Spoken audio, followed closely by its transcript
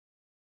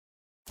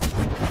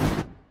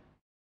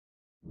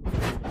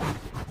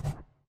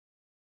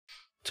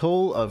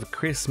Toll of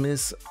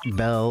Christmas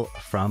Bell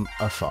from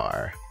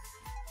Afar.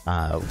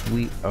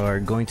 We are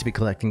going to be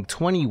collecting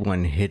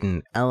 21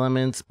 hidden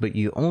elements, but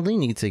you only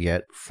need to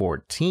get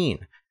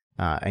 14.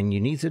 And you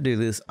need to do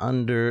this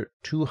under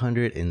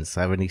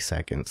 270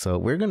 seconds. So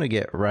we're going to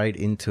get right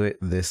into it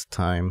this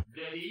time.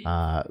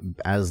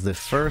 As the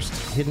first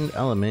hidden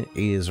element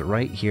is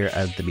right here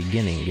at the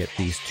beginning. Get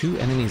these two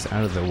enemies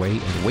out of the way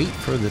and wait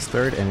for this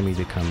third enemy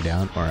to come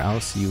down, or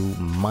else you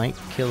might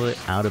kill it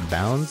out of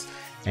bounds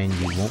and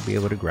you won't be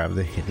able to grab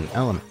the hidden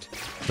element.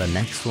 The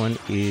next one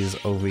is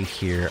over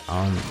here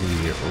on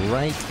the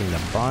right in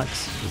a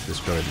box. Just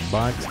destroy the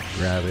box,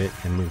 grab it,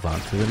 and move on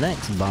to the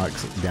next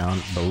box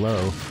down below,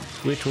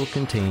 which will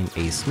contain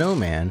a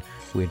snowman,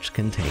 which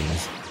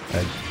contains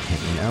a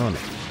hidden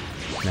element.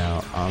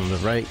 Now, on the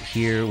right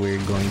here,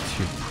 we're going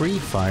to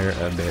pre-fire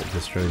a bit,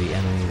 destroy the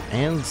enemy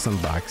and some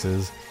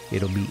boxes.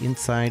 It'll be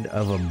inside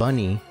of a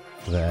bunny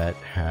that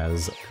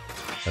has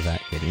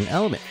that hidden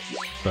element.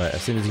 But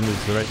as soon as you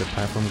move to the right, the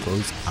platform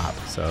goes up.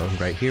 So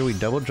right here, we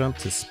double jump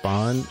to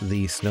spawn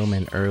the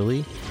snowman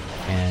early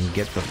and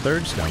get the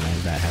third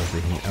snowman that has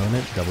the hidden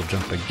element. Double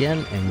jump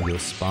again and you'll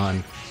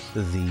spawn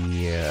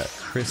the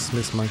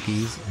Christmas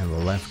monkeys, and the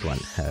left one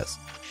has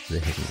the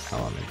hidden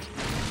element.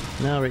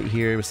 Now right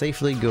here,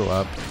 safely go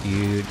up.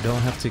 You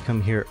don't have to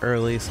come here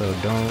early, so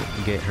don't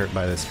get hurt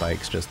by the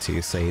spikes just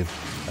to save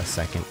a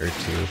second or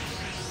two,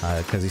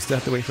 because you still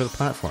have to wait for the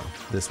platform.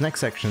 This next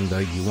section though,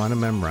 you want to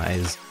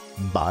memorize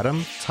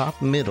bottom,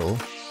 top, middle,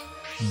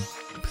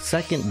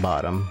 second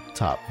bottom,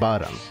 top,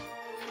 bottom,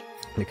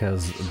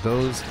 because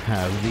those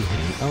have the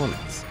hidden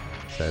elements.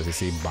 So as you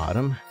see,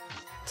 bottom,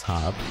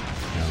 top,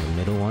 and the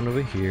middle one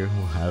over here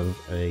will have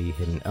a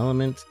hidden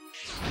element.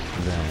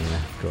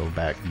 Then go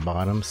back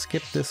bottom,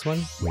 skip this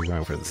one, we're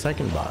going for the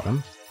second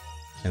bottom,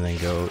 and then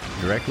go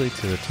directly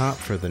to the top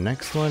for the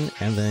next one,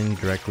 and then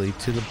directly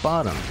to the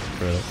bottom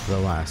for the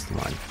last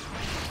one.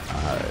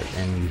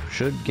 And you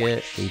should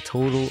get a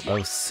total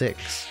of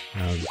 6.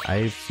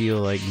 I feel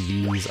like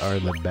these are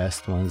the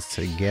best ones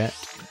to get.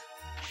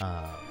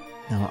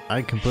 Now,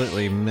 I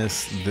completely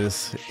missed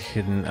this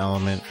hidden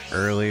element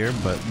earlier,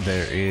 but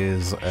there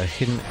is a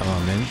hidden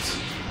element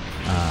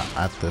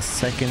at the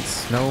second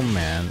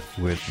snowman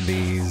with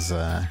these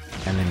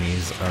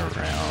enemies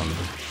around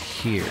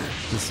here.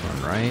 This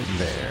one right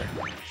there.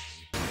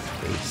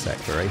 A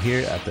sector right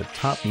here at the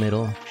top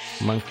middle.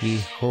 Monkey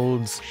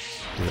holds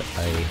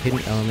a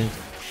hidden element.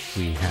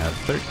 We have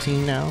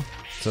 13 now,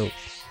 so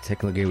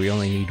technically we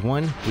only need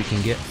 1. We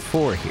can get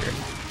 4 here.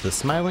 The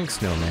smiling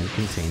snowman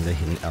contains a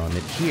hidden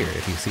element here.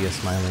 If you see a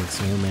smiling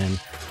snowman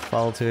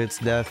fall to its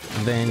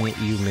death, then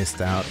you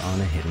missed out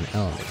on a hidden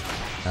element.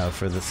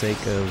 For the sake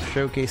of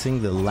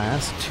showcasing, the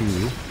last 2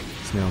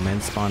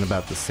 snowmen spawn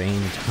about the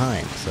same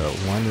time. So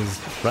one is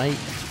right,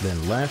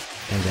 then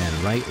left, and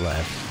then right,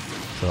 left.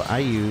 So I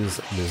use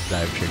this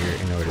dive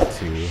trigger in order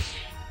to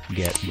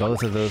get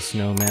both of those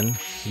snowmen,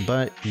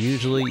 but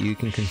usually you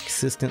can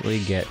consistently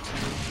get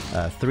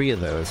 3 of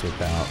those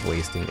without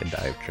wasting a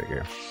dive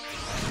trigger.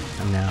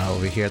 And now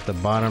over here at the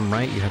bottom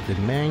right, you have to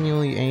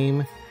manually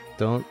aim.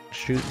 Don't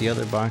shoot the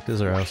other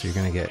boxes or else you're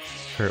going to get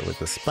hurt with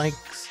the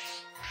spikes.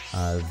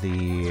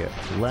 The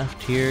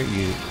left here,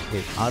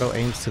 it auto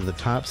aims to the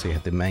top, so you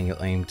have to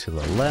manual aim to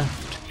the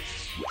left.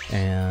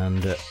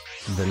 And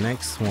the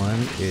next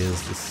one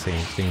is the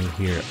same thing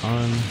here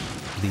on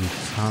the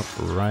top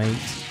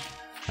right.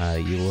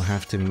 You will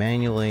have to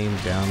manual aim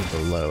down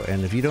below.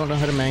 And if you don't know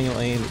how to manual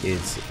aim,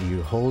 it's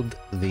you hold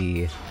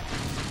the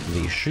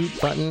shoot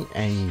button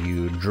and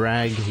you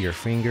drag your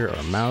finger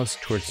or mouse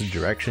towards the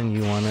direction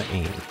you want to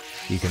aim.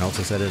 You can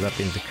also set it up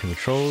into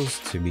controls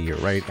to be your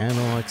right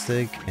analog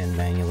stick and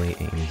manually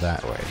aim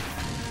that way.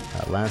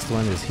 Last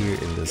one is here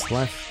in this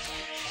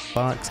left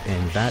box,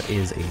 and that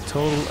is a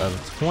total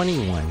of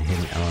 21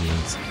 hidden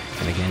elements.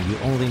 And again, you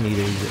only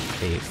needed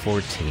a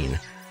 14.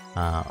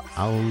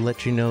 I'll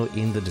let you know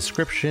in the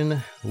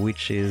description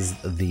which is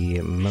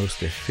the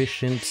most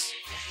efficient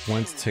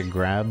ones to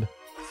grab.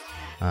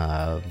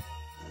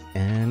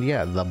 And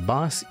yeah, the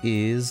boss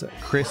is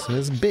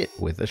Christmas Bit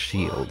with a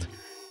shield.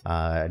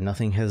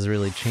 Nothing has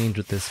really changed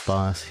with this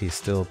boss. He's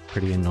still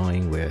pretty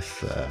annoying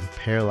with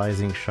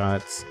paralyzing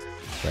shots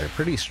that are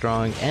pretty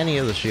strong, and he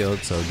has a shield,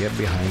 so get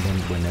behind him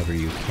whenever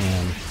you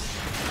can.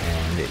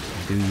 And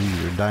do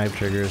your dive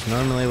triggers.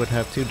 Normally I would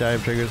have 2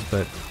 dive triggers,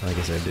 but like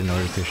I said, in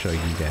order to show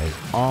you guys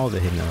all the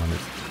hidden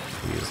elements,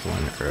 I used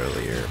one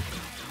earlier.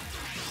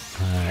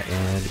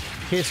 And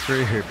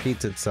history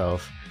repeats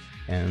itself,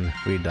 and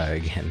we die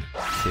again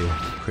to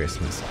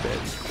Christmas Bit.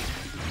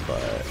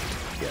 But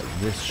yeah,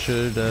 this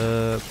should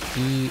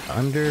be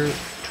under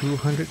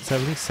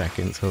 270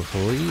 seconds,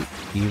 hopefully,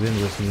 even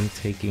with me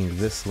taking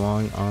this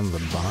long on the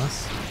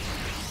boss.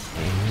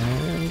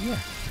 And yeah,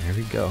 there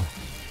we go.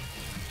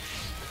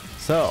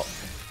 So,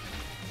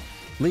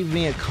 leave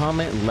me a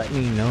comment, let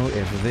me know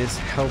if this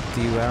helped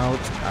you out.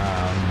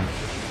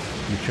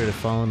 Be sure to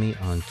follow me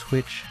on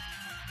Twitch,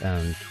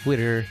 on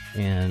Twitter,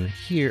 and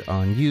here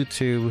on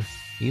YouTube,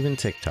 even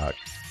TikTok.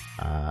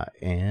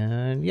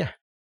 And yeah.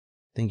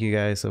 Thank you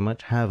guys so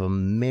much. Have a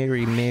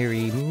merry,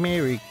 merry,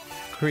 merry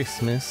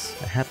Christmas,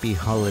 happy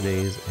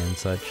holidays and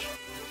such,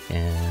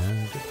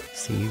 and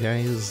see you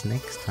guys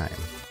next time.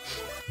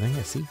 Oh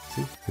yeah, see,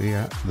 we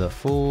got the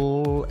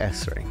full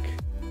S rank.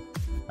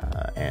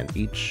 And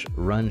each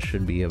run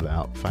should be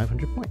about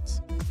 500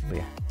 points. But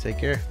yeah, take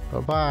care.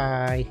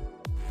 Bye-bye.